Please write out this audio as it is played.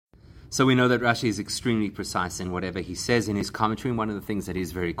So we know that Rashi is extremely precise in whatever he says in his commentary, and one of the things that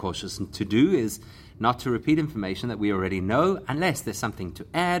he's very cautious to do is not to repeat information that we already know unless there's something to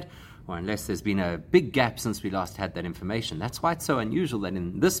add or unless there's been a big gap since we last had that information. That's why it's so unusual that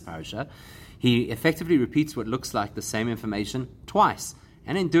in this parasha, he effectively repeats what looks like the same information twice.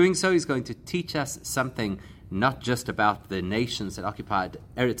 And in doing so, he's going to teach us something not just about the nations that occupied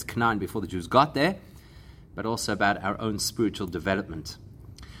Eretz Canaan before the Jews got there, but also about our own spiritual development.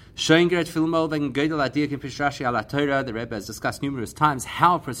 The Rebbe has discussed numerous times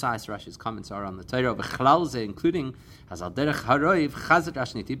how precise Rashi's comments are on the Torah, including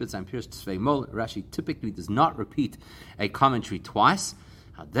Rashi typically does not repeat a commentary twice.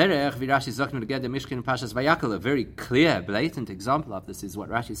 A very clear, blatant example of this is what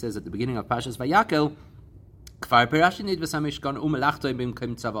Rashi says at the beginning of Parshas Vayakel. I've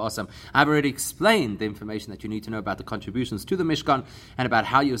already explained the information that you need to know about the contributions to the Mishkan and about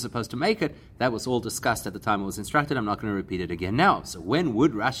how you're supposed to make it. That was all discussed at the time it was instructed. I'm not going to repeat it again now. So when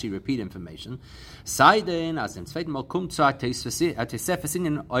would Rashi repeat information? Unless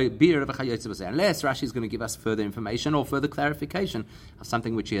Rashi is going to give us further information or further clarification of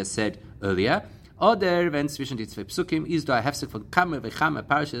something which he has said earlier. Or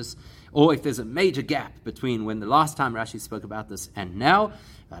if there's a major gap between when the last time Rashi spoke about this and now,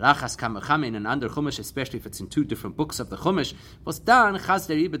 in and under Chumash, especially if it's in two different books of the Chumash, then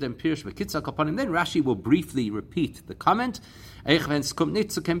Rashi will briefly repeat the comment, even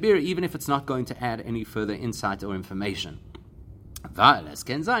if it's not going to add any further insight or information. Because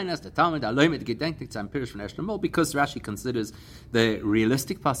Rashi considers the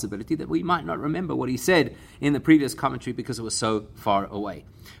realistic possibility that we might not remember what he said in the previous commentary because it was so far away.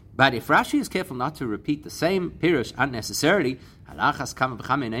 But if Rashi is careful not to repeat the same pirush unnecessarily, how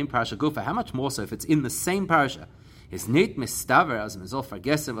much more so if it's in the same parasha? It's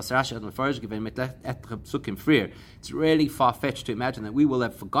really far-fetched to imagine that we will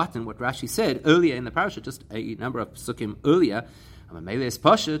have forgotten what Rashi said earlier in the parasha, just a number of psukim earlier. So, needless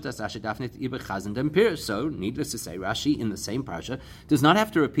to say, Rashi in the same parasha does not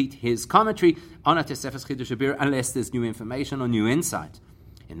have to repeat his commentary on a Tesefes Chidush Habir unless there's new information or new insight.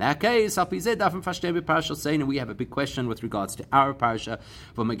 In that case, we have a big question with regards to our parasha.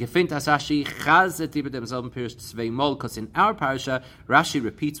 Because in our parasha, Rashi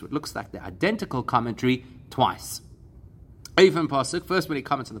repeats what looks like the identical commentary twice. Even pasuk, first when he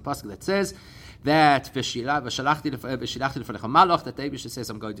comments on the pasuk that says that that the Eibush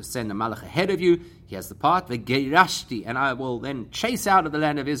says, I'm going to send a malach ahead of you. He has the part, v'geirashti, and I will then chase out of the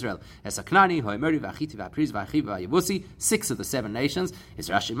land of Israel. 6 of the 7 nations is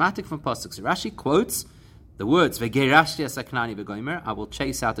Rashi matik from pasuk. So Rashi quotes the words, v'geirashti esaknani v'goimer, I will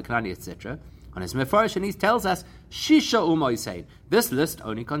chase out the Canaanite, etc. On his Mefarish, and he tells us, Shisha umoisein. This list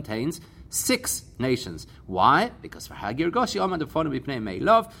only contains 6 nations. Why? Because for Girgashi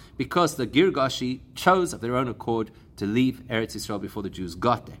because the Girgashi chose of their own accord to leave Eretz Yisrael before the Jews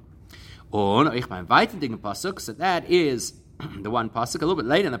got there. So that is the one pasuk, a little bit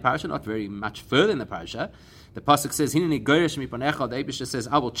later in the parasha, not very much further in the parasha. The pasuk says, the Eibush says,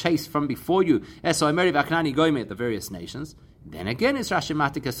 I will chase from before you the various nations. Then again, it's Rashi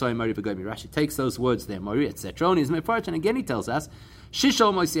Matik Rashi takes those words there, Mori, etc. And again he tells us,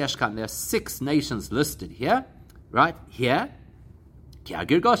 Shishol Moisi Ashkan, there are 6 nations listed here, right? Here.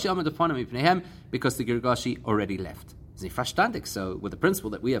 Because the Girgashi already left. So with the principle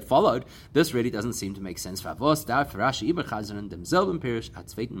that we have followed, this really doesn't seem to make sense. Why does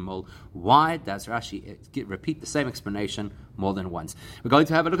Rashi repeat the same explanation more than once? We're going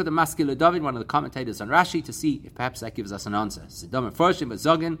to have a look at the Maskil David, one of the commentators on Rashi, to see if perhaps that gives us an answer. So the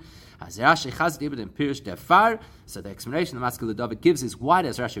explanation the Maskil David gives is, why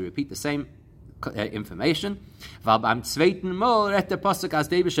does Rashi repeat the same information? Because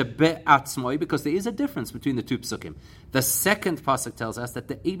there is a difference between the 2 psukim. The second pasuk tells us that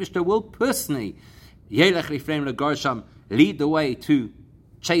the Eibishter will personally lead the way to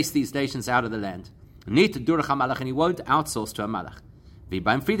chase these nations out of the land. And he won't outsource to a malach.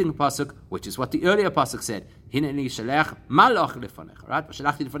 Pasuk, which is what the earlier pasuk said, right?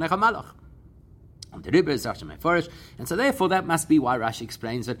 And so therefore that must be why Rashi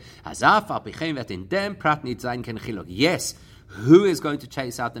explains it. Yes, who is going to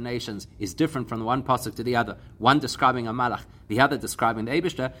chase out the nations is different from the one pasuk to the other. One describing a malach, the other describing the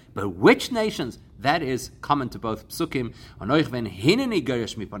Eibishter. But which nations? That is common to both psukim.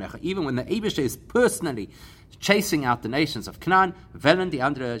 Even when the Eibishter is personally chasing out the nations of Canaan. Wellen die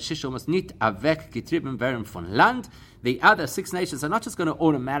andere Shishomas nicht weggetrieben werden von Land. The other 6 nations are not just going to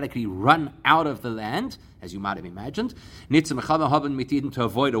automatically run out of the land, as you might have imagined. To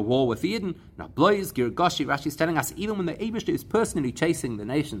avoid a war with Eden. Now, Blois, Girgashi, Rashi is telling us, even when the Eibishter is personally chasing the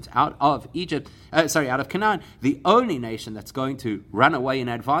nations out of out of Canaan, the only nation that's going to run away in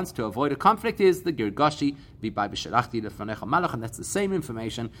advance to avoid a conflict is the Girgashi, and that's the same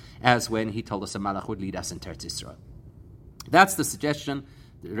information as when he told us a Malach would lead us in Teretz Yisrael. That's the suggestion.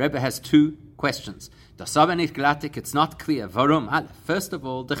 The Rebbe has 2 questions. It's not clear. Varum? First of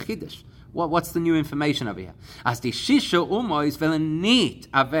all, the Chiddush. What's the new information over here? As the Shisha Umois velen nicht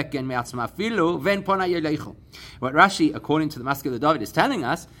aveken me'atzma filu ven pona yelechu. What Rashi, according to the Maskil David, is telling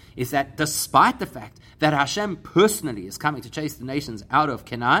us is that despite the fact that Hashem personally is coming to chase the nations out of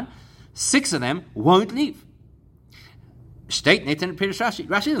Canaan, 6 of them won't leave. Steht nicht in Pirish Rashi.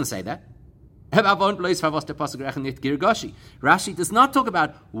 Rashi doesn't say that. Rashi does not talk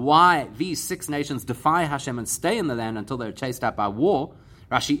about why these 6 nations defy Hashem and stay in the land until they're chased out by war.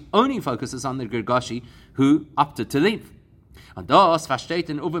 Rashi only focuses on the Girgashi who opted to leave. And das versteht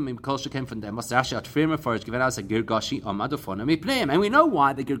in Uwe im Kolsche kämpfen dem, was Rashi hat früher forged given us a Girgashi amad vorne mit Pleim. And we know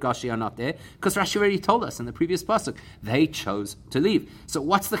why the Girgashi are not there, because Rashi already told us in the previous pasuk. They chose to leave. So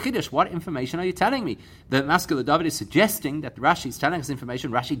what's the Chiddush? What information are you telling me? The Maskil David is suggesting that Rashi is telling us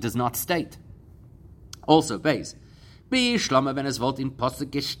information Rashi does not state. Also, Beis. Let's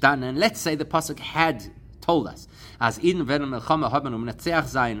say the pasuk had told us, as Eden werden Melchama haben Netzeach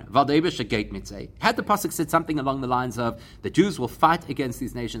sein, weil der Eibishter geht mit sei. Had the pasuk said something along the lines of, the Jews will fight against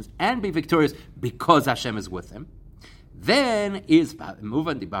these nations and be victorious because Hashem is with them, then is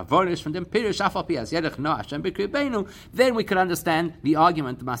moving the Bavonish from them Pirish Afapi as Yedech no Hashem B'Kribenu. Then we could understand the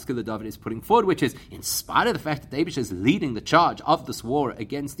argument the Maskil David is putting forward, which is, in spite of the fact that the Eibishter is leading the charge of this war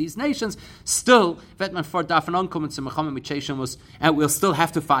against these nations, still Vetman for Dafen onkommen to Mechama Micheshamus, and we'll still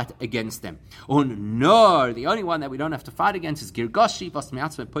have to fight against them. Nor the only one that we don't have to fight against is Girgashi, was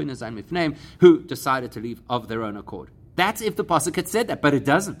Me'atzme Poine Zayin Mifneim, who decided to leave of their own accord. That's if the pasuk had said that, but it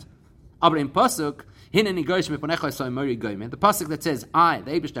doesn't. Aber in pasuk. The pasuk that says, I,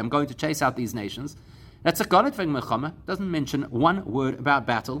 the Eibishter, am going to chase out these nations, that's a Galit v'eng Melchama, doesn't mention one word about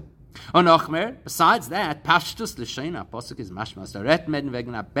battle. Besides that, Pashtus l'sheina, pasuk is mashmas daret medin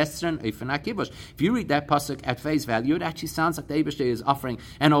v'egen ha-bestren oifen ha-kibush. If you read that pasuk at face value, it actually sounds like the Eibishter is offering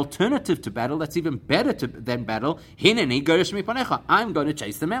an alternative to battle that's even better than battle. Hineni gorish miponecha, I'm going to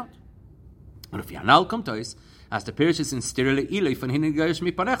chase them out. But if Yanal come to us, as the Pirish is in Stirle Ilay from Hinigarish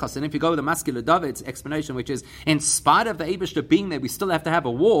Mipanechas. And if you go with the Maskil David's explanation, which is, in spite of the Eibishter being there, we still have to have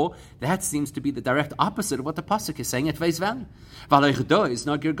a war, that seems to be the direct opposite of what the Pasuk is saying at face value. Because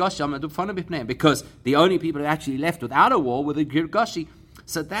the only people that actually left without a war were the Girgashi.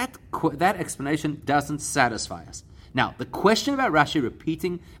 So that explanation doesn't satisfy us. Now, the question about Rashi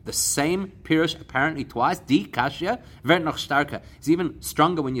repeating the same Pirush apparently twice, di kashya, vert noch starker, is even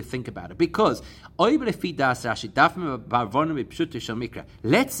stronger when you think about it. Because, let's say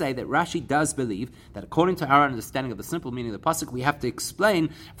that Rashi does believe that according to our understanding of the simple meaning of the pasuk, we have to explain,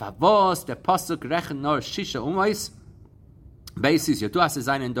 Vavos the pasuk rechen nor shisha umois, basis yotuas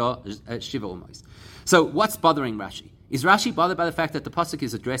zayin do shiva umois. So, what's bothering Rashi? Is Rashi bothered by the fact that the pasuk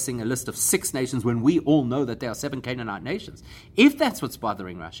is addressing a list of 6 nations when we all know that there are 7 Canaanite nations? If that's what's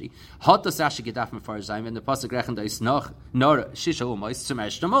bothering Rashi,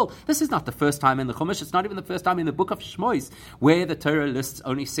 this is not the first time in the Chumash, it's not even the first time in the book of Shmois, where the Torah lists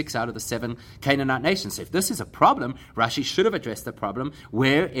only 6 out of the 7 Canaanite nations. So if this is a problem, Rashi should have addressed the problem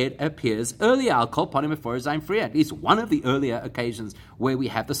where it appears earlier. I'll call upon him before Zayin Free, at least one of the earlier occasions where we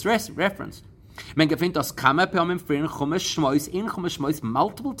have this reference. In Chumash Shmois,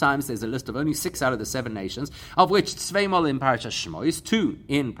 multiple times there's a list of only 6 out of the 7 nations, of which 2 mal in Parashas Shmois, 2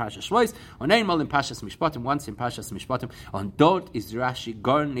 in Parashas Shmois, and 1 mal in Parashas Mishpatim, once in Parashas Mishpatim, and dort is Rashi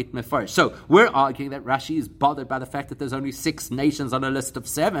gar nit mefarish. So we're arguing that Rashi is bothered by the fact that there's only 6 nations on a list of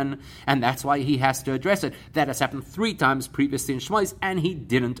 7, and that's why he has to address it. That has happened 3 times previously in Shmois, and he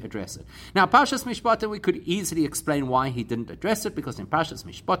didn't address it. Now, Parashas Mishpatim, we could easily explain why he didn't address it, because in Parashas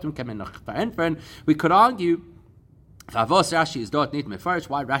Mishpatim came in Nachtarenfern. We could argue Rashi is dot nit mefarish,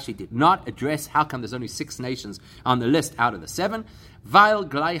 why Rashi did not address how come there's only 6 nations on the list out of the 7. Weil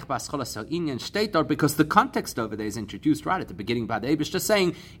gleich bascholas inyan steht dort, because the context over there is introduced right at the beginning by the Eibishter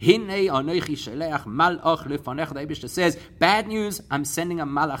saying, Hinei anochi sheleach malach lefanech. The Eibishter says, bad news, I'm sending a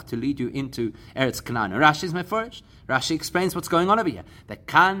malach to lead you into Eretz Canaan. Rashi is mefarish. Rashi explains what's going on over here. The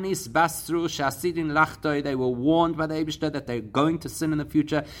kanis basru shasidin lachtoi, they were warned by the Eibishter that they're going to sin in the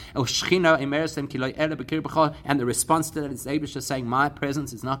future. And the response to that is the Eibishter saying, my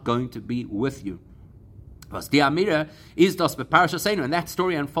presence is not going to be with you. Was the Amira is das beparasha seinu, and that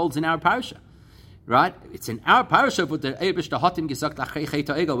story unfolds in our parasha. Right? It's in our parasha where the Eibishter hat ihm gesagt,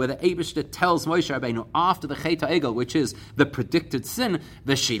 where the Eibishter tells Moshe Rabbeinu after the Chet HaEgel, which is the predicted sin,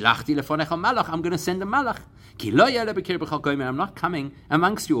 V'shilachti lefonecha malach, I'm going to send a malach. Ki lo yele b'kirbecha goyim, I'm not coming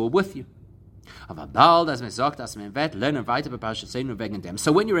amongst you or with you. Aber bald, as man sagt, as man wird lernen weiter bei Parashat Seinu wegen dem.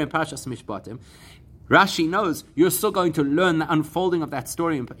 So when you're in Parashat Mishpatim, Rashi knows you're still going to learn the unfolding of that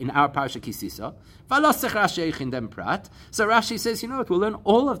story in our Parashat Sisa. So Rashi says, you know what, we'll learn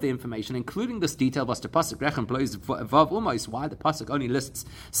all of the information, including this detail, why the Pasuk only lists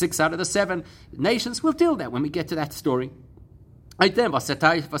 6 out of the 7 nations. We'll deal with that when we get to that story. Right then, what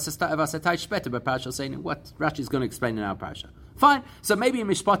Rashi is going to explain in our Parasha. Fine, so maybe in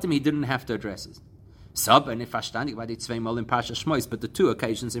Mishpatim he didn't have to address it. But the 2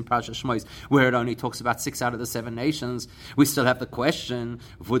 occasions in Parashat Shmois where it only talks about 6 out of the 7 nations, we still have the question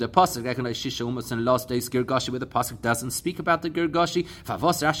for the pasuk and last days Girgashi, where the pasuk doesn't speak about the Girgashi.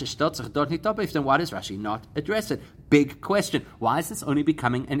 Then why does Rashi not address it? Big question. Why is this only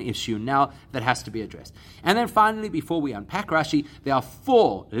becoming an issue now that has to be addressed? And then finally, before we unpack Rashi, there are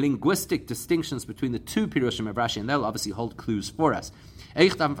 4 linguistic distinctions between the 2 Pirushim of Rashi, and they'll obviously hold clues for us. So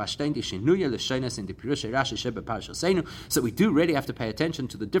we do really have to pay attention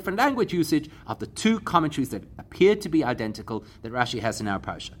to the different language usage of the 2 commentaries that appear to be identical that Rashi has in our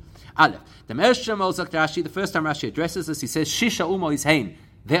parasha. Aleph, the first time Rashi addresses this, he says, Shisha umo is hein.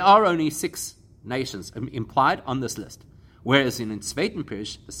 There are only 6 nations implied on this list. Whereas in Zweiten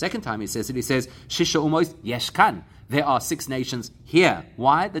Pirush, the second time he says it, he says, Shisha umo is yeshkan. There are 6 nations here.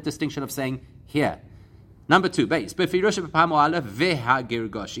 Why the distinction of saying here? Number 2, base. The first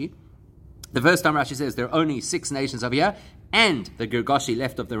time Rashi says there are only 6 nations over here, and the Girgashi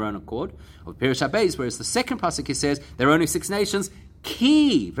left of their own accord. Whereas the second pasuk he says there are only 6 nations,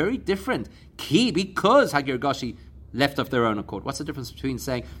 ki, very different. Ki, because Hagirgashi left of their own accord. What's the difference between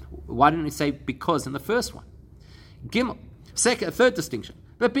saying, why didn't he say because in the first one? Gimel. Third distinction.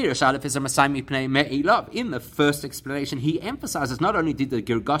 But Pirush Aleph is a Masai Mipnei Me'ilav. In the first explanation, he emphasizes not only did the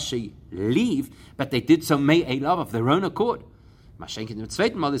Girgashi leave, but they did so Me'ilav of their own accord. He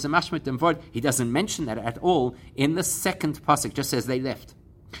doesn't mention that at all in the second pasuk, just says they left.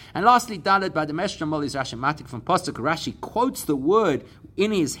 And lastly, Dalet by the Meshra Molis Rashi Matik from Pasuk, Rashi quotes the word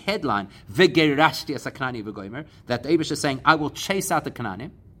in his headline, V'gerashti as a Kanani v'goymer, that the Eibush is saying, I will chase out the Canaanite.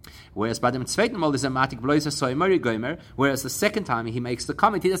 Whereas by the zweiten Mal is a matik bloiser soimari gomer. Whereas the second time he makes the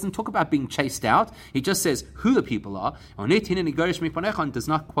comment, he doesn't talk about being chased out. He just says who the people are. Does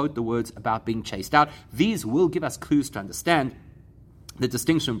not quote the words about being chased out. These will give us clues to understand the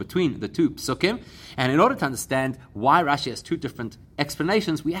distinction between the 2 psukim. And in order to understand why Rashi has 2 different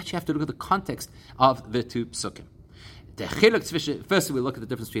explanations, we actually have to look at the context of the 2 psukim. First, we look at the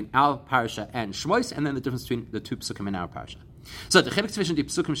difference between our parasha and Shmois, and then the difference between the 2 psukim in our parasha. So the Chelek zwischen die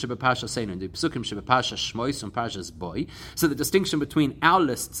Psukim shebe Parasha Seinu and the Psukim shebe Parasha Shmois and Parashas Boy. So the distinction between our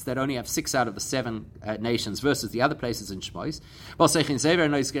lists that only have 6 out of the 7 nations versus the other places in Shmois. Is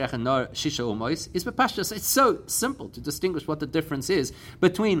bepashas. It's so simple to distinguish what the difference is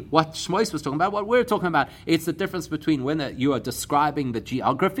between what Shmois was talking about, what we're talking about. It's the difference between whether you are describing the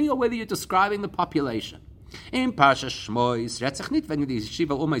geography or whether you're describing the population. In Parashat Shmois,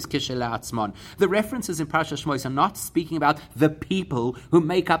 the references in Parashat Shmois are not speaking about the people who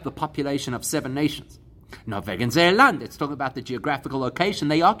make up the population of 7 nations. No, it's talking about the geographical location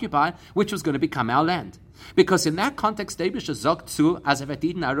they occupy, which was going to become our land. Because in that context, the Eibishter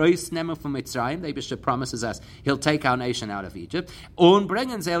promises us he'll take our nation out of Egypt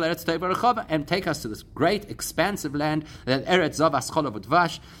and take us to this great expansive land, that Eretz Zavas Cholav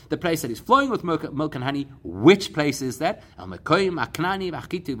Udvash, the place that is flowing with milk and honey. Which place is that? The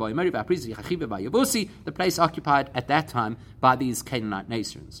place occupied at that time by these Canaanite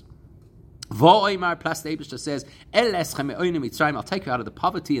nations. Vo'oimar plus the Eibishter says, I'll take you out of the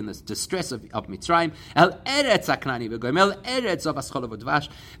poverty and the distress of Mitzrayim. El eretz haknani v'goyim, el eretz of aschol v'dvash.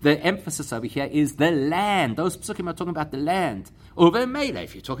 The emphasis over here is the land. Those psukim are talking about the land. Over Meila,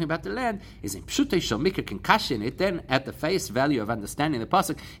 if you're talking about the land, is in pshutei shel mikra can cash in it. Then, at the face value of understanding the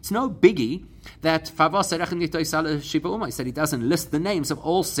pasuk, it's no biggie that said he doesn't list the names of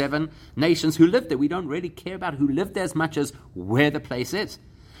all 7 nations who lived there. We don't really care about who lived there as much as where the place is.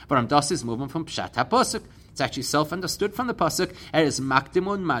 But das is moving from Pshat HaPasuk. It's actually self-understood from the Pasuk. It is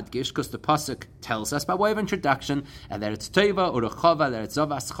Makdimun Madgish, because the Pasuk tells us by way of introduction, and that it's Teva, or Rechava, that it's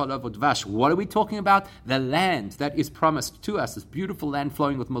Zavas, Cholav, Udvash. What are we talking about? The land that is promised to us, this beautiful land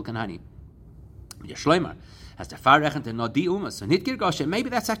flowing with milk and honey. Yeshloimar. As the Farrechent and Nodi Umas, and Hit Girgashi, maybe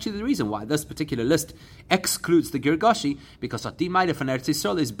that's actually the reason why this particular list excludes the Girgashi, because Ati Maida from Eretz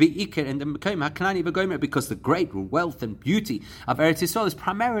Yisrael is Be'ikir and the Mekoim HaKnani V'Gomer, because the great wealth and beauty of Eretz Yisrael is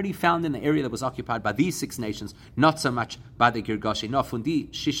primarily found in the area that was occupied by these 6 nations, not so much by the Girgashi, no Fundi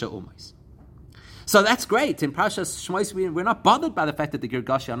Shisha Umas. So that's great. In Parashas Shmois, we're not bothered by the fact that the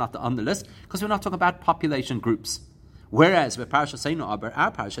Girgashi are not on the list, because we're not talking about population groups. Whereas with Parashas Seinu Aber,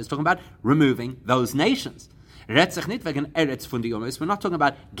 our Parashah is talking about removing those nations. Retzach nit wegen Eretz von die Umas. We're not talking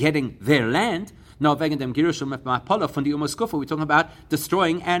about getting their land. No, wegen dem Girushum Mapala von die Umas Kufa. We're talking about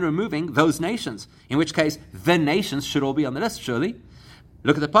destroying and removing those nations. In which case, the nations should all be on the list, surely.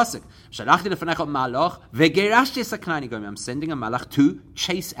 Look at the pasuk. I'm sending a malach to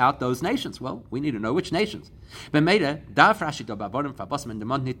chase out those nations. Well, we need to know which nations. That's why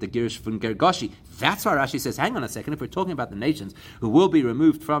Rashi says, hang on a second, if we're talking about the nations who will be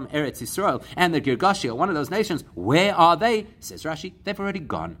removed from Eretz Yisrael, and the Girgashi are one of those nations, where are they? Says Rashi, they've already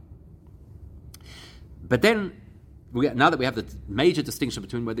gone. But then, now that we have the major distinction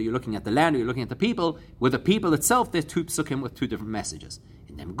between whether you're looking at the land or you're looking at the people, with the people itself, there's 2 psukim with 2 different messages.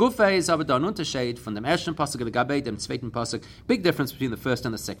 In dem Gufe is aber da ein Unterschied von dem ersten Pasuk legabe dem zweiten Pasuk. Big difference between the first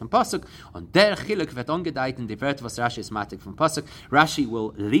and the second Pasuk. Und der Chiluk wird angedeiht in die Wörter, was Rashi is matik from Pasuk. Rashi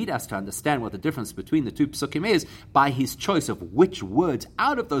will lead us to understand what the difference between the 2 psukim is by his choice of which words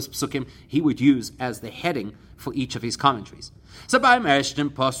out of those psukim he would use as the heading for each of his commentaries. So by ersten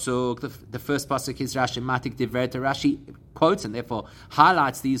Pasuk, the first Pasuk is Rashi matik diverte. Rashi quotes and therefore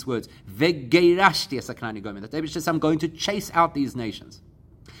highlights these words. Vegeirashti es haknani goyim. That David says, I'm going to chase out these nations.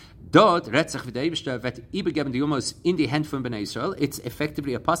 Dort Retzach v'Deibishter wird übergeben die Umos in die Hand von Bnei Israel. It's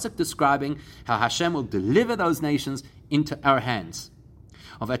effectively a pasuk describing how Hashem will deliver those nations into our hands.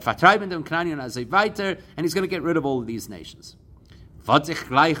 Und wird vertreiben dem Knani und also weiter, and he's going to get rid of all of these nations. So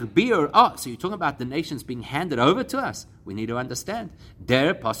you're talking about the nations being handed over to us. We need to understand.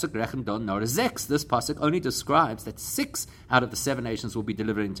 Der Pasuk rechem don nor 6. This Pasuk only describes that 6 out of the 7 nations will be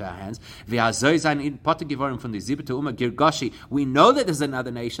delivered into our hands. We know that there's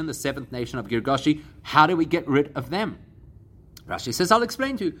another nation, the 7th nation of Girgashi. How do we get rid of them? Rashi says, I'll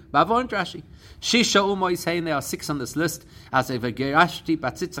explain to you. Bavon Rashi. Shisha umois saying there are 6 on this list. As a Gerashti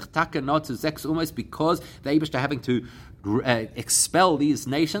batzitzach taka not to 6 umois, because the Eibishter having to expel these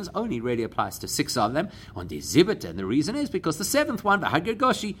nations only really applies to 6 of them. On the Zibit, and the reason is because the 7th one, the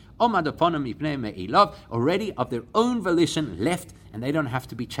Hagirgashi, Omadaponim Ipnei Me'ilav, already of their own volition left, and they don't have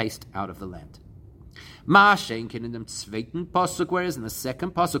to be chased out of the land. Ma'ashenkin in dem zweiten Pasuk, whereas in the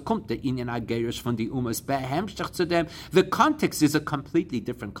second Pasuk kommt der Inyan Agerish von die Umas behemstach zu dem. The context is a completely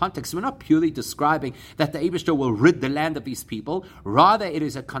different context. We're not purely describing that the Eibishter will rid the land of these people. Rather, it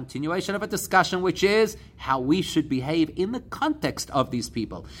is a continuation of a discussion which is how we should behave in the context of these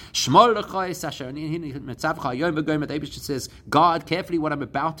people. Shmol l'choi sasher, the Eibishter says, guard carefully what I'm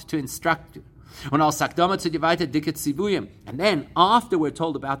about to instruct you. And then, after we're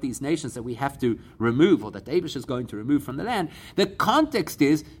told about these nations that we have to remove, or that Abish is going to remove from the land, the context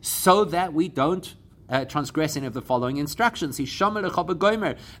is so that we don't transgress any of the following instructions. Don't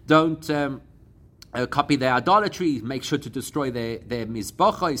copy their idolatry, make sure to destroy their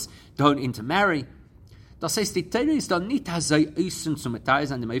mizbachos, don't intermarry. Das heißt, die Torah ist dann nicht so eisen zum Metall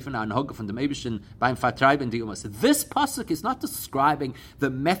sein, dem Eifen Anhoge von dem Eibishter beim Vertreiben die Umas. This pasuk is not describing the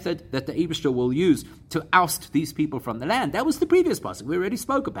method that the Eibishter will use to oust these people from the land. That was the previous pasuk. We already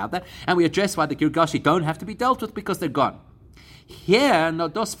spoke about that, and we addressed why the Girgashi don't have to be dealt with because they're gone. Here,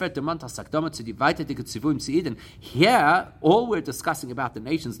 here, all we're discussing about the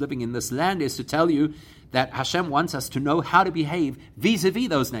nations living in this land is to tell you that Hashem wants us to know how to behave vis-a-vis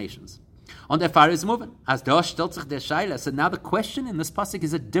those nations. On the far is moving. As da stellt sich der Scheile. So now the question in this pasuk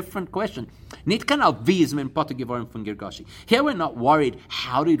is a different question. Nicht kanal wie is min potte geworden von Girgashi. Here we're not worried,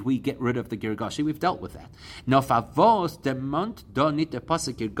 how did we get rid of the Girgashi? We've dealt with that. No favos der mont da nicht der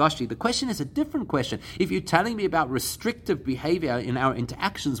pasuk Girgashi. The question is a different question. If you're telling me about restrictive behavior in our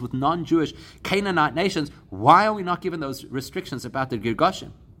interactions with non-Jewish Canaanite nations, why are we not given those restrictions about the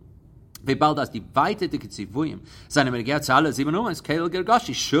Girgashi?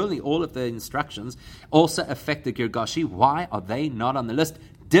 Surely all of the instructions also affect the Girgashi. Why are they not on the list?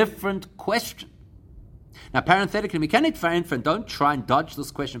 Different question. Now, parenthetically, we can infer, don't try and dodge this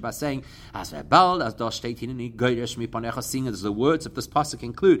question by saying, as the words of this pasuk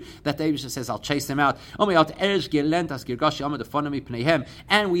include, that David says, I'll chase them out. And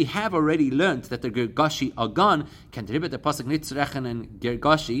we have already learned that the Girgashi are gone.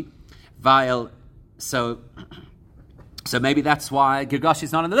 So maybe that's why Girgashi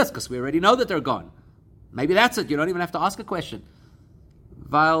is not on the list, because we already know that they're gone. Maybe that's it. You don't even have to ask a question.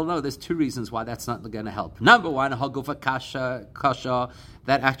 Well, no, there's two reasons why that's not going to help. Number one, Hagufa Kasha,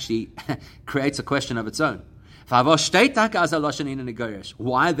 that actually creates a question of its own. Why then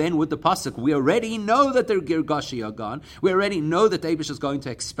would the pasuk? We already know that the Girgashi are gone. We already know that Abish is going to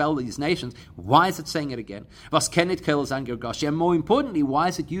expel these nations. Why is it saying it again? And more importantly, why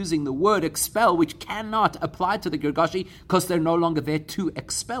is it using the word expel, which cannot apply to the Girgashi because they're no longer there to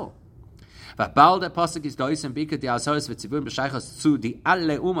expel? Now that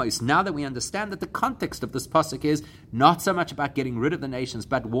we understand that the context of this pasuk is not so much about getting rid of the nations,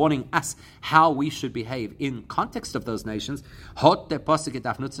 but warning us how we should behave in context of those nations, the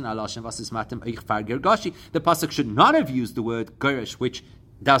pasuk should not have used the word gerish, which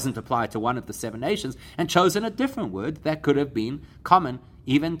doesn't apply to one of the 7 nations, and chosen a different word that could have been common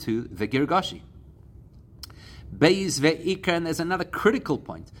even to the Girgashi. Beis ve'ikar, and there's another critical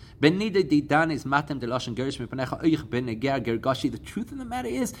point. The truth of the matter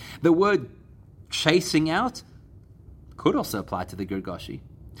is, the word chasing out could also apply to the Girgashi.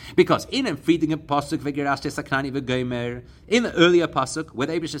 Because in a feeding a pasuk in the earlier pasuk, where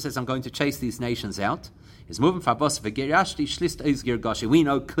the Eibusha says, I'm going to chase these nations out, is moving Girgashi. We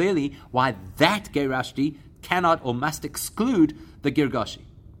know clearly why that Gerashti cannot or must exclude the Girgashi.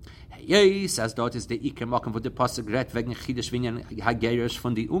 Yes, as dort is the Iker Mokum for the pasuk red wegen Chidesh Vinyan Hagerish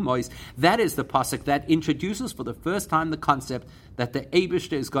von the Umois. That is the pasuk that introduces for the first time the concept that the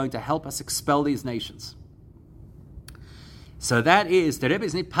Eibishter is going to help us expel these nations. So that is the Rebbe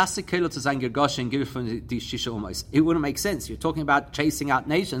is not pasuk kelo to sein Girgashi and Girish von the Shisha Umois. It wouldn't make sense. You're talking about chasing out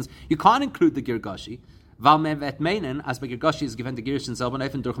nations. You can't include the Girgashi.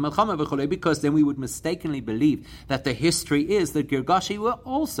 Because then we would mistakenly believe that the history is that Girgashi were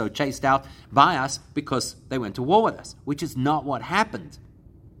also chased out by us because they went to war with us, which is not what happened.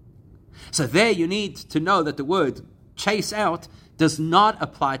 So there you need to know that the word chase out does not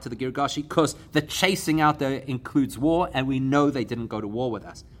apply to the Girgashi because the chasing out there includes war, and we know they didn't go to war with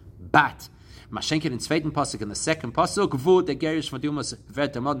us. But Mashenkin in zweiten pasuk, in the second pasuk,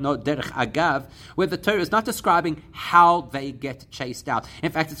 where the Torah is not describing how they get chased out.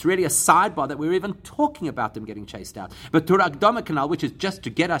 In fact, it's really a sidebar that we're even talking about them getting chased out. But Torah Akdama Kanal, which is just to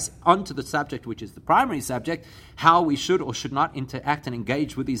get us onto the subject, which is the primary subject, how we should or should not interact and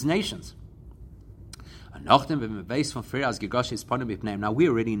engage with these nations. Now we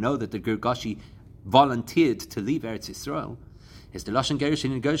already know that the Girgashi volunteered to leave Eretz Yisrael. Is the Lashon Gerish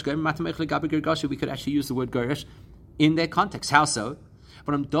in Gerish Gergashi? We could actually use the word Gerish in their context. How so?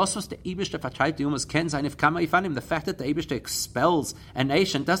 The fact that the Eibishter expels a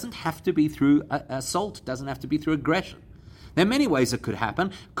nation doesn't have to be through assault, doesn't have to be through aggression. There are many ways it could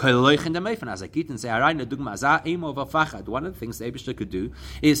happen. One of the things the Eibishter could do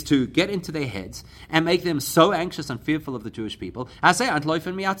is to get into their heads and make them so anxious and fearful of the Jewish people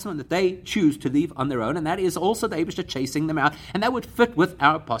that they choose to leave on their own, and that is also the Eibishter chasing them out, and that would fit with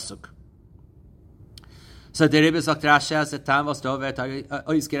our pasuk. So the Rebbe sagt Rashi as the time was over.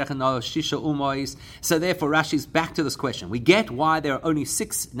 So therefore Rashi's back to this question. We get why there are only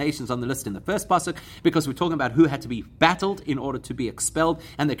 6 nations on the list in the first pasuk, because we're talking about who had to be battled in order to be expelled,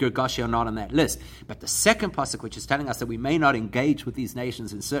 and the Girgashi are not on that list. But the second pasuk, which is telling us that we may not engage with these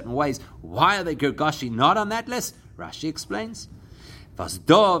nations in certain ways, why are the Girgashi not on that list? Rashi explains. Why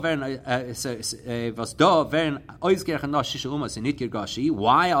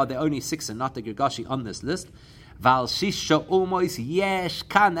are there only 6 and not the Girgashi on this list? That's why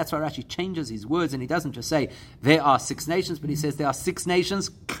Rashi changes his words, and he doesn't just say there are 6 nations, but he says there are 6 nations.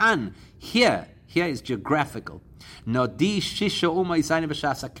 Kan here is geographical. Only 6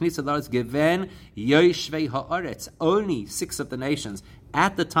 of the nations.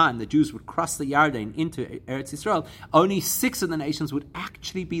 At the time the Jews would cross the Yarden into Eretz Yisrael, only 6 of the nations would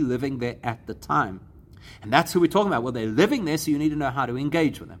actually be living there at the time. And that's who we're talking about. Well, they're living there, so you need to know how to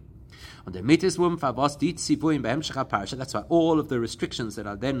engage with them. That's why all of the restrictions that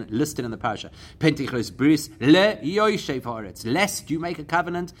are then listed in the parasha. Lest you make a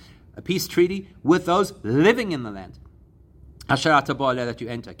covenant, a peace treaty with those living in the land. That you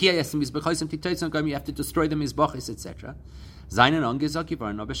enter. You have to destroy the mizbachis, etc. Rashi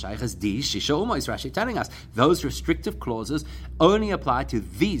telling us those restrictive clauses only apply to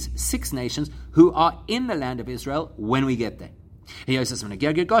these 6 nations who are in the land of Israel when we get there. And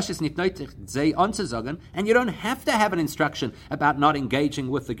you don't have to have an instruction about not engaging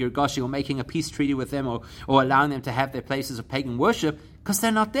with the Girgashi or making a peace treaty with them or allowing them to have their places of pagan worship, because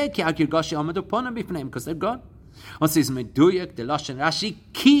they're not there, because they're gone. That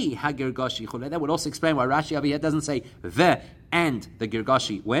would also explain why Rashi over here doesn't say the and the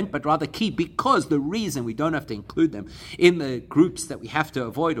Girgashi went, but rather ki, because the reason we don't have to include them in the groups that we have to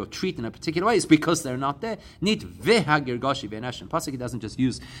avoid or treat in a particular way is because they're not there. Nit veha Girgashi ve'nashim pasuk. He doesn't just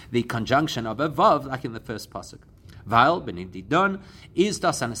use the conjunction of a vav like in the first pasuk. Weil benididon is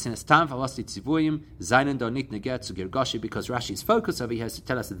das an sinas tam was die tzivuyim seinen do nit neger zu Girgashi, because Rashi's focus over here is to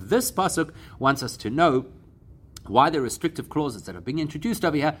tell us that this pasuk wants us to know why the restrictive clauses that are being introduced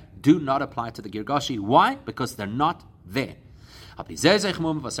over here do not apply to the Girgashi. Why? Because they're not there. And that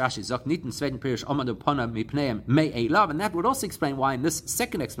would also explain why in this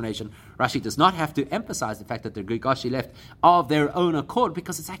second explanation Rashi does not have to emphasize the fact that the Girgashi left of their own accord,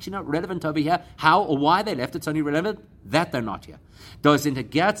 because it's actually not relevant over here how or why they left. It's only relevant that they're not here. It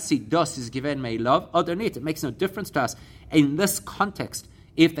makes no difference to us in this context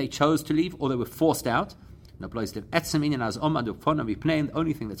if they chose to leave or they were forced out. The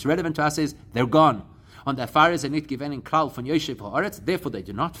only thing that's relevant to us is they're gone. On the Faris and it given in Klal von Yoshev Haaretz, therefore they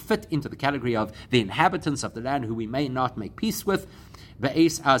do not fit into the category of the inhabitants of the land who we may not make peace with,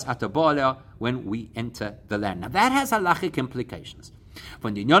 Be'ez as Atabola, when we enter the land. Now that has halachic implications.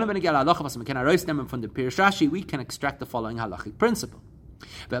 From the Inyonim Benegel Halacha was Mekena Roistem, and from the Pirush Rashi we can extract the following halachic principle.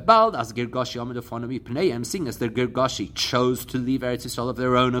 But bald as Girgashi Amadofonomi Pneim, seeing as the Girgashi chose to leave Eretz Yisrael of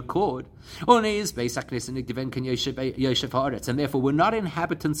their own accord, and therefore were not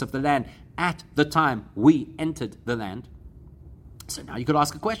inhabitants of the land at the time we entered the land. So now you could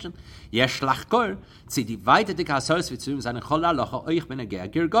ask a question. So yes,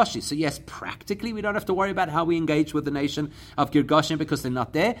 practically we don't have to worry about how we engage with the nation of Girgashim because they're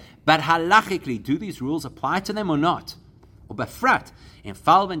not there, but halachically, do these rules apply to them or not? Befrat, in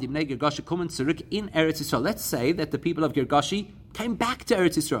Fall when Dimnei Girgashi kommen zurück in Eretz Yisrael. Let's say that the people of Girgashi came back to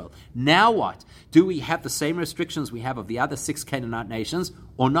Eretz Yisrael. Now what? Do we have the same restrictions we have of the other 6 Canaanite nations,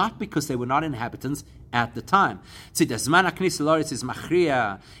 or not, because they were not inhabitants at the time? Is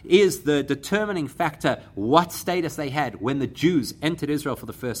the determining factor what status they had when the Jews entered Israel for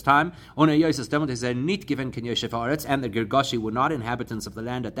the first time? And the Girgashi were not inhabitants of the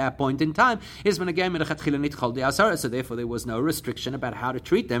land at that point in time. So therefore there was no restriction about how to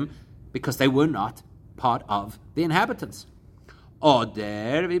treat them because they were not part of the inhabitants. Or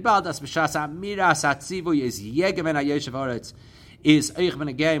do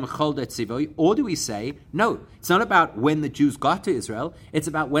we say, no, it's not about when the Jews got to Israel, it's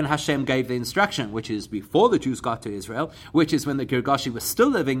about when Hashem gave the instruction, which is before the Jews got to Israel, which is when the Girgashi were still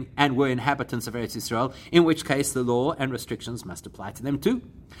living and were inhabitants of Eretz Israel, in which case the law and restrictions must apply to them too.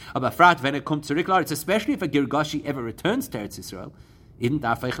 It's especially if a Girgashi ever returns to Eretz Israel,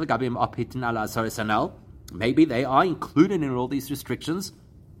 maybe they are included in all these restrictions,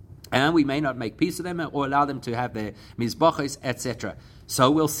 and we may not make peace with them or allow them to have their mizbachos, etc.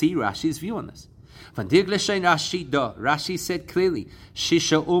 So we'll see Rashi's view on this. Rashi said clearly,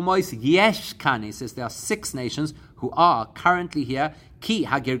 Shisha umois yesh kan. He says there are 6 nations who are currently here. Ki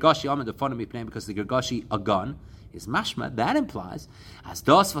ha-Girgashi amid the fonomy plan, because the Girgashi are gone. Is mashma, that implies as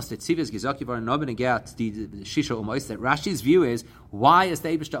das was the tzivis gesagt worden nobenegert the shisha umois, that Rashi's view is, why is the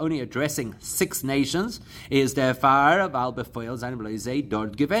Eibishter only addressing 6 nations? Is there far about befoil zayin blazei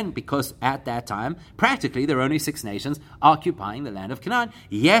dort given, because at that time practically there are only 6 nations occupying the land of Canaan.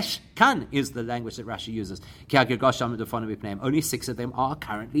 Yesh kan is the language that Rashi uses. Only 6 of them are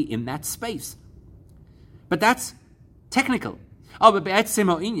currently in that space, but that's technical.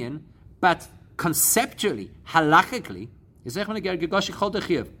 But conceptually, halachically,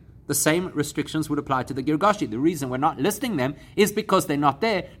 the same restrictions would apply to the Girgashi. The reason we're not listing them is because they're not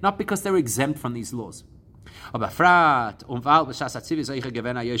there, not because they're exempt from these laws.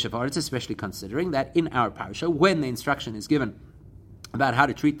 Especially considering that in our parasha, when the instruction is given about how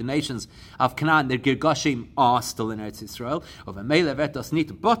to treat the nations of Canaan, the Girgashim are still in Eretz Yisrael.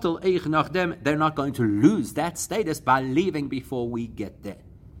 They're not going to lose that status by leaving before we get there.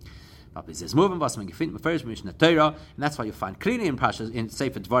 And that's why you find clearly in Parshas in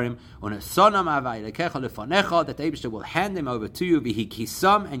Sefer Dvarim, that the Eibishter will hand them over to you,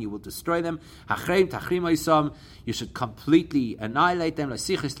 and you will destroy them. You should completely annihilate them.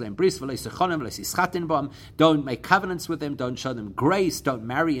 Don't make covenants with them. Don't show them grace. Don't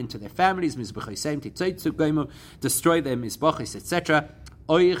marry into their families. Destroy them, etc.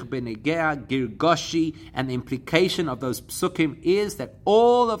 Girgashi, and the implication of those psukim is that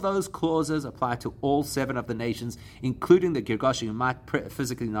all of those clauses apply to all 7 of the nations, including the Girgashi who might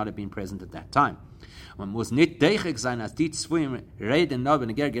physically not have been present at that time. Man muss nicht deichig sein, als die Zwoim reden no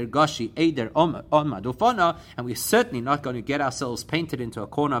beneger Gergashi eider omad ufana, and we're certainly not going to get ourselves painted into a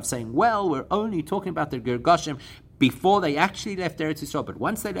corner of saying, well, we're only talking about the Gergashim before they actually left Eretz Yisrael, but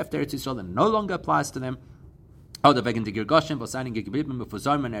once they left Eretz Yisrael, it no longer applies to them. Oder wegen der Gergoshim, was einige geblieben bevor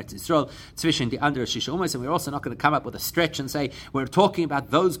Zolman Eretz Yisrael, zwischen die andere Shisha Umas, and we're also not going to come up with a stretch and say we're talking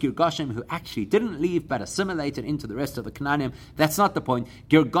about those Gergoshim who actually didn't leave but assimilated into the rest of the Canaanim. That's not the point.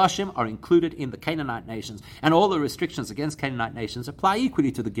 Gergoshim are included in the Canaanite nations, and all the restrictions against Canaanite nations apply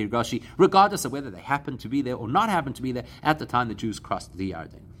equally to the Gergoshi, regardless of whether they happen to be there or not happen to be there at the time the Jews crossed the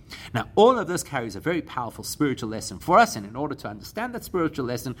Yarden. Now, all of this carries a very powerful spiritual lesson for us, and in order to understand that spiritual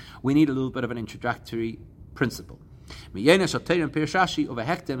lesson, we need a little bit of an introductory principle. So to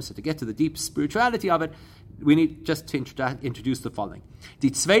get to the deep spirituality of it, we need just to introduce the following.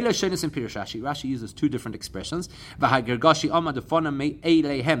 Rashi uses two different expressions. The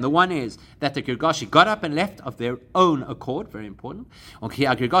one is that the Gergashi got up and left of their own accord, very important. And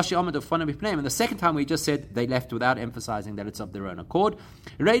the second time we just said they left without emphasizing that it's of their own accord.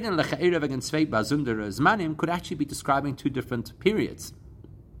 Could actually be describing two different periods.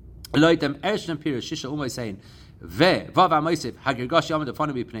 The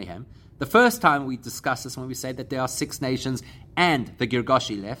first time we discuss this when we say that there are 6 nations and the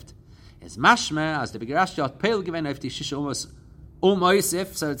Gergashi left is mashma as the Gergashi pale given of the Shisha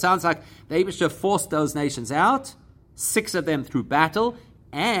Umoisif. So it sounds like the Eibusha forced those nations out, 6 of them through battle,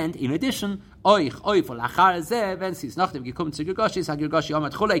 and in addition, and the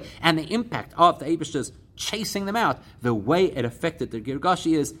impact of the Eibusha's chasing them out, the way it affected the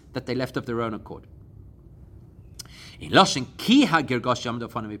Gergashi is that they left of their own accord. In Loshin ki ha-Gergashi amdu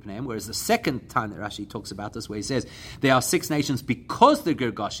afanam mipneihem, whereas the second time that Rashi talks about this, where he says there are 6 nations because the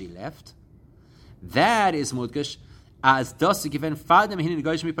Gergashi left, that is mudgish as das given fadem hin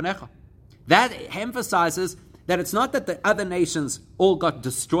negosh mipanecha. That emphasizes that it's not that the other nations all got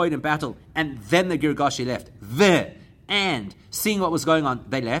destroyed in battle and then the Gergashi left. And seeing what was going on,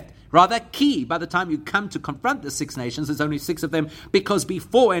 they left. Rather, key, by the time you come to confront the 6 nations, there's only 6 of them, because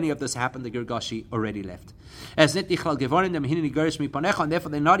before any of this happened, the Gergashi already left. And therefore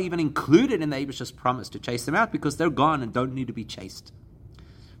they're not even included in the Eibusha's promise to chase them out, because they're gone and don't need to be chased.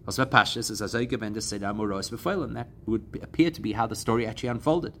 And that would appear to be how the story actually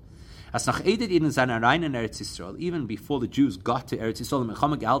unfolded. Even before the Jews got to Eretz Yisrael,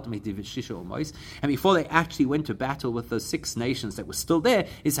 and before they actually went to battle with those 6 nations that were still there,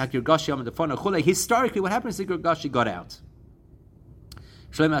 historically what happened is the Gergashi got out.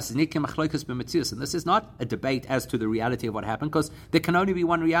 And this is not a debate as to the reality of what happened, because there can only be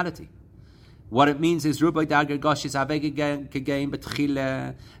one reality. What it means is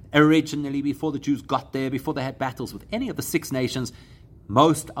originally, before the Jews got there, before they had battles with any of the 6 nations,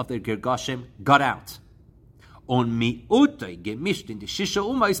 most of the Gergashim got out. And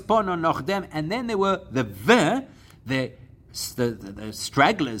then there were the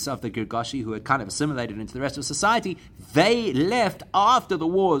stragglers of the Gergashi who had kind of assimilated into the rest of society. They left after the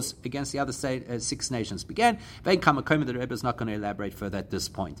wars against the other 6 nations began. The Rebbe is not going to elaborate further at this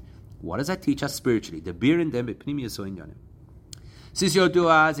point. What does that teach us spiritually? The bir in them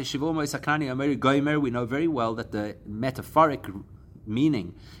we know very well that the metaphoric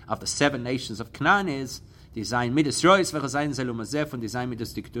meaning of the 7 nations of Canaan is the 7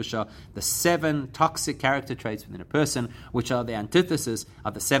 toxic character traits within a person, which are the antithesis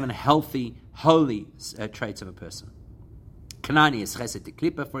of the 7 healthy, holy traits of a person. Kanani is chesed de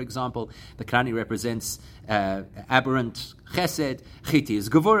klipa, for example. The Kanani represents aberrant chesed. Chiti is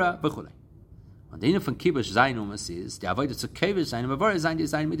gevura, v'chulei. Und the inner von Kibush Zainumas is the avodah to Kibush Zainum Avora Zain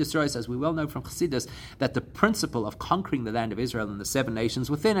Midisrois, as we well know from Chassidus, that the principle of conquering the land of Israel and the 7 nations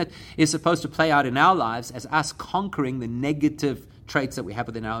within it is supposed to play out in our lives as us conquering the negative traits that we have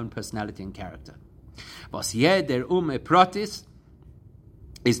within our own personality and character. Was jeder protis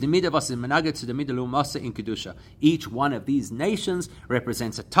is the midah was in menaget to the midah lumasa in kedusha. Each one of these nations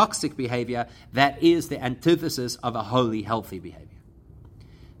represents a toxic behavior that is the antithesis of a holy, healthy behavior.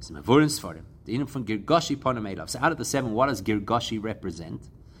 So mavurins for him. The inner from Gergashi Ponamelov. So out of the 7, what does Gergashi represent?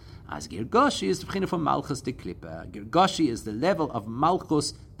 As Gergashi is the beginning from Malchus de Klippa. Gergashi is the level of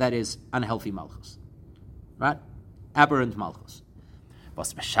Malchus that is unhealthy Malchus. Right? Aberrant Malchus. So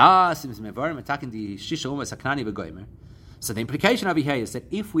the implication over here is that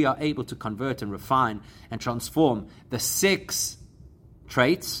if we are able to convert and refine and transform the 6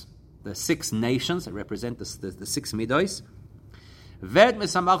 traits, the 6 nations that represent the 6 midos,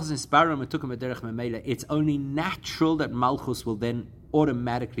 it's only natural that Malchus will then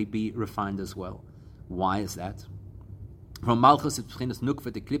automatically be refined as well. Why is that? From Malchus, it's B'chinas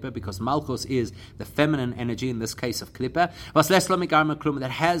Nukva de Klippa, because Malchus is the feminine energy, in this case of Klippa,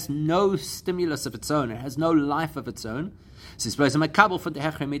 that has no stimulus of its own, it has no life of its own.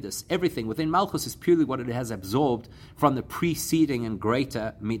 Everything within Malchus is purely what it has absorbed from the preceding and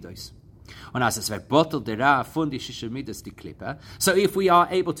greater Midos. So if we are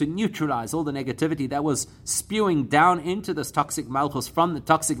able to neutralize all the negativity that was spewing down into this toxic Malchus from the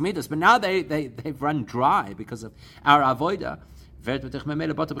toxic Midas, but now they've run dry because of our avoida,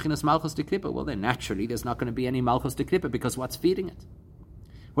 well then naturally there's not going to be any Malchus de Klippa, because what's feeding it?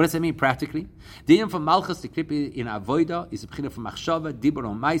 What does that mean practically? The name from Malchus de Klippa in avoida is a b'china from machshava, dibur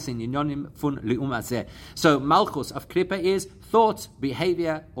on mais in yinyonim fun li'umazeh. So Malchus of Klippa is thoughts,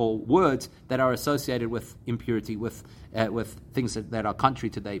 behavior, or words that are associated with impurity, with things that are contrary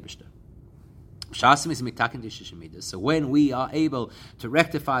to the Eibishter. So when we are able to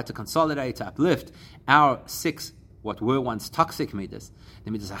rectify, to consolidate, to uplift our 6 what were once toxic midas,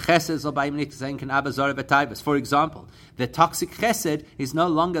 the midas chesed. For example, the toxic chesed is no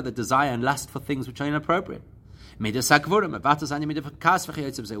longer the desire and lust for things which are inappropriate. We refine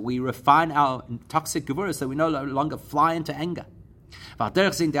toxic gevuras so we no longer fly into anger,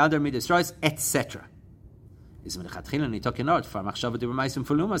 etc. So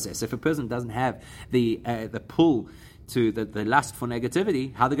if a person doesn't have the pull to the lust for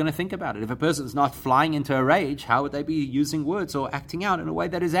negativity, how are they going to think about it? If a person is not flying into a rage, how would they be using words or acting out in a way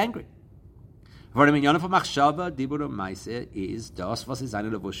that is angry? Because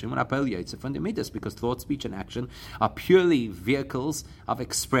thought, speech, and action are purely vehicles of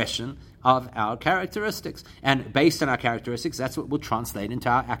expression of our characteristics. And based on our characteristics, that's what will translate into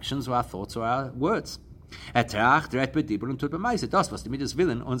our actions or our thoughts or our words. We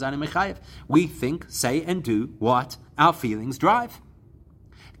think, say, and do what our feelings drive.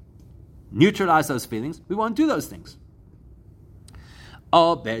 Neutralize those feelings, we won't do those things.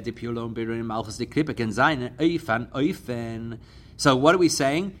 So what are we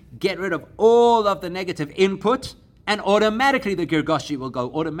saying? Get rid of all of the negative input, and automatically the girgashi will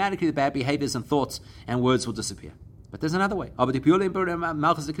go. Automatically the bad behaviors and thoughts and words will disappear. But there's another way. But there's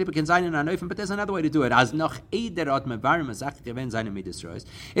another way to do it.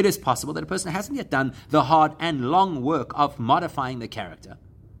 It is possible that a person hasn't yet done the hard and long work of modifying the character.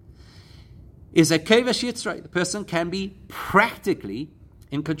 The person can be practically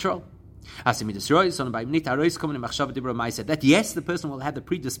in control. That yes, the person will have the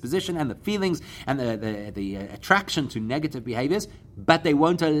predisposition and the feelings and the attraction to negative behaviors, but they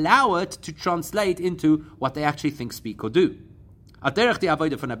won't allow it to translate into what they actually think, speak, or do.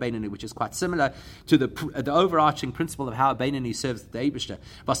 Which is quite similar to the overarching principle of how a Beinani serves the Eibishter.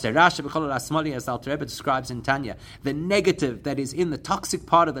 As the Alter Rebbe describes in Tanya, the negative that is in the toxic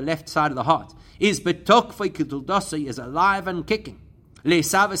part of the left side of the heart is alive and kicking. And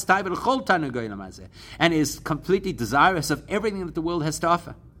is completely desirous of everything that the world has to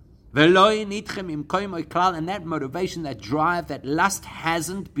offer. And that motivation, that drive, that lust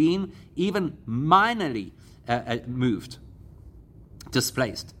hasn't been even minorly moved,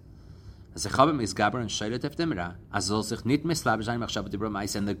 displaced. And the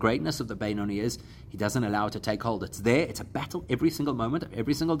greatness of the Beinoni is he doesn't allow it to take hold. It's there, it's a battle every single moment of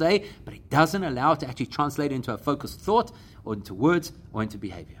every single day, but he doesn't allow it to actually translate into a focused thought or into words or into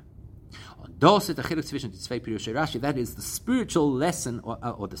behavior. That is the spiritual lesson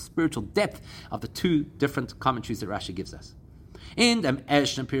or the spiritual depth of the 2 different commentaries that Rashi gives us. In the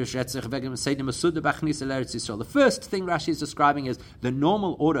first thing Rashi is describing is the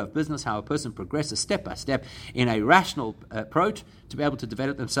normal order of business, how a person progresses step by step in a rational approach to be able to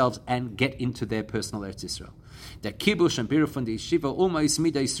develop themselves and get into their personal Eretz Yisrael. The kibush and birufun the yeshiva almost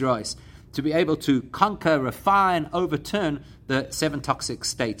midayis rois, to be able to conquer, refine, overturn the 7 toxic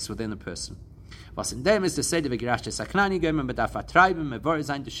states within a person. And there,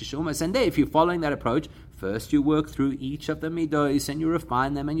 if you're following that approach, first you work through each of the midos and you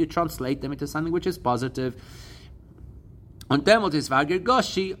refine them and you translate them into something which is positive. And then the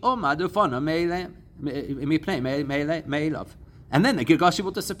girgashi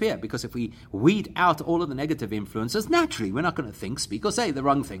will disappear, because if we weed out all of the negative influences, naturally we're not going to think, speak, or say the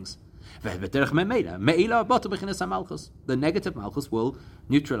wrong things. The negative malchus will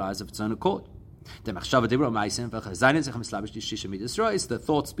neutralize of its own accord. The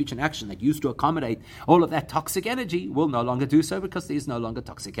thought, speech, and action that used to accommodate all of that toxic energy will no longer do so, because there is no longer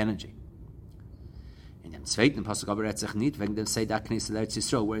toxic energy. In dem zweiten Pasuk aber sich nicht wegen dem Seidat Knesset Eretz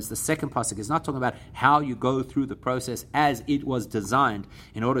Yisrael, whereas the second Pasuk is not talking about how you go through the process as it was designed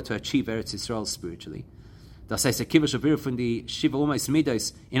in order to achieve Eretz Yisrael spiritually. In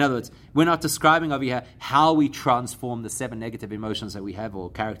other words, we're not describing over here how we transform the 7 negative emotions that we have or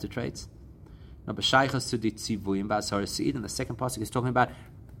character traits. And the second pasuk is talking about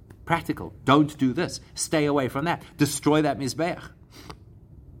practical. Don't do this. Stay away from that. Destroy that mizbeach.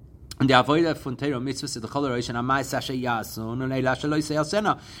 And the avodah von Torah mitzvahs is the chol harosh and amay sashay yasun uneila shelo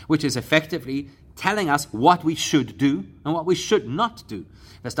yisei, which is effectively telling us what we should do and what we should not do.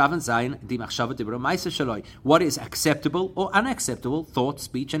 What is acceptable or unacceptable thought,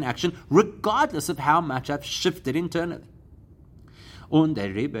 speech, and action, regardless of how much I've shifted internally. In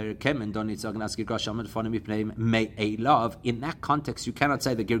that context, you cannot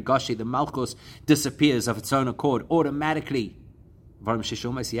say the Girgashi, the Malchus, disappears of its own accord automatically.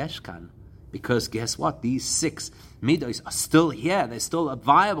 Because guess what? These 6 midos are still here. They're still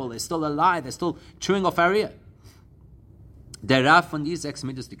viable. They're still alive. They're still chewing off our ear. Der Rav von these 6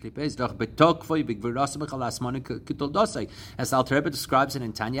 midos, die Klippe, ist doch betokvoi bigvirasa b'chal asmani k'toldosai. As Alter Rebbe describes it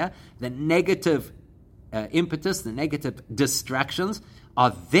in Tanya, the negative impetus, the negative distractions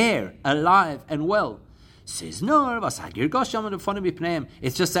are there, alive and well. Says no, it's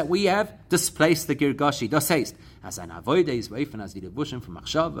just that we have displaced the Girgashi. Das heißt, as an avoide is weifen as die Devushim from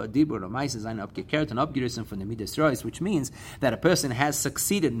Machshava, Dibur, Ramais is eine abgekehrt und abgerissen von der Midas Reis, which means that a person has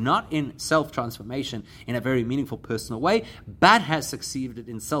succeeded not in self-transformation in a very meaningful personal way, but has succeeded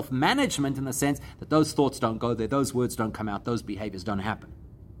in self-management in the sense that those thoughts don't go there, those words don't come out, those behaviors don't happen.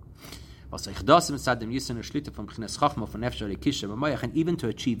 And even to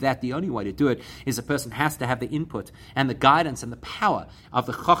achieve that, the only way to do it is a person has to have the input and the guidance and the power of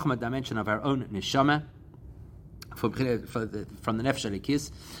the Chochmah dimension of our own neshama, from the Nefesh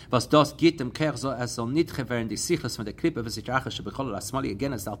Elikis, was das geht dem Kerch so, soll nicht gewähren die Sichles von der Klippe, was sich Rashi bechol asmali,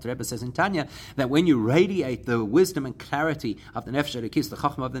 again, as the Alter Rebbe says in Tanya, that when you radiate the wisdom and clarity of the Nefesh Elikis, the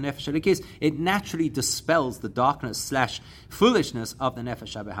Chachma of the Nefesh Elikis, it naturally dispels the darkness / foolishness of the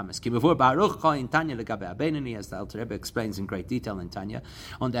Nefesh HaBehamis. Ki bevor Baruch in Tanya legabe Abeinani, as the Alter Rebbe explains in great detail in Tanya,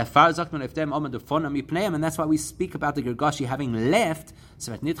 und erfahr sagt man auf dem Omen davon am Ipneim, and that's why we speak about the Girgashi having left,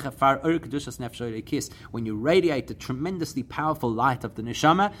 so that nicht gefar Kedushas Nefesh Elikis, when you radiate the tremendously powerful light of the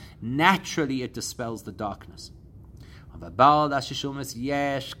neshama, naturally it dispels the darkness. And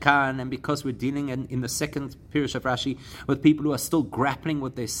because we're dealing in the second Pirush of Rashi with people who are still grappling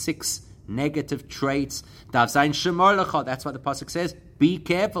with their 6 negative traits, that's why the pasuk says, be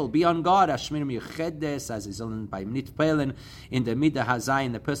careful, be on guard. As is by Nitpelen in the Midah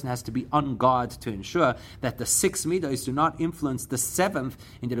Hazayin, the person has to be on guard to ensure that the 6 midos do not influence the 7th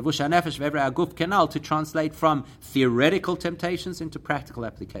in the Levush HaNefesh V'Evra Aguf Canal to translate from theoretical temptations into practical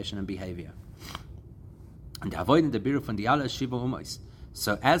application and behavior. And avoiding the biru from the Allah Shiva Umais.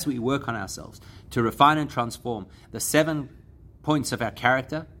 So as we work on ourselves to refine and transform the 7 points of our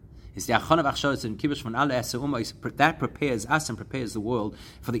character, is the Achon of Achshodas and Kibush von Allah Esa Umais, that prepares us and prepares the world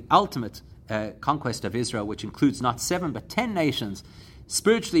for the ultimate conquest of Israel, which includes not 7 but 10 nations,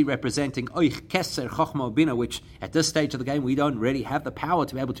 spiritually representing Oich Keser Chochma Bina, which at this stage of the game we don't really have the power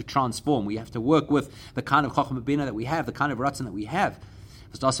to be able to transform. We have to work with the kind of Chochma Bina that we have, the kind of Ratzon that we have.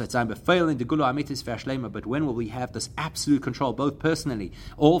 But when will we have this absolute control, both personally,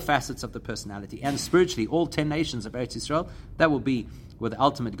 all facets of the personality, and spiritually, all 10 nations of Eretz Yisrael? That will be with the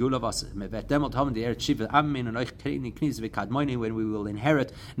ultimate gula of us, when we will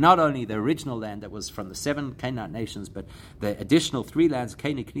inherit not only the original land that was from the 7 Canaanite nations, but the additional 3 lands,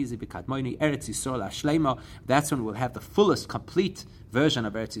 Eretz Yisrael. That's when we'll have the fullest, complete version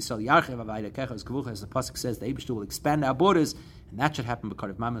of Eretz Yisrael. As the pasuk says, the Eibishter will expand our borders, and that should happen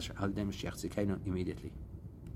because of Mamash al-Dem Sheikh Zikainu immediately.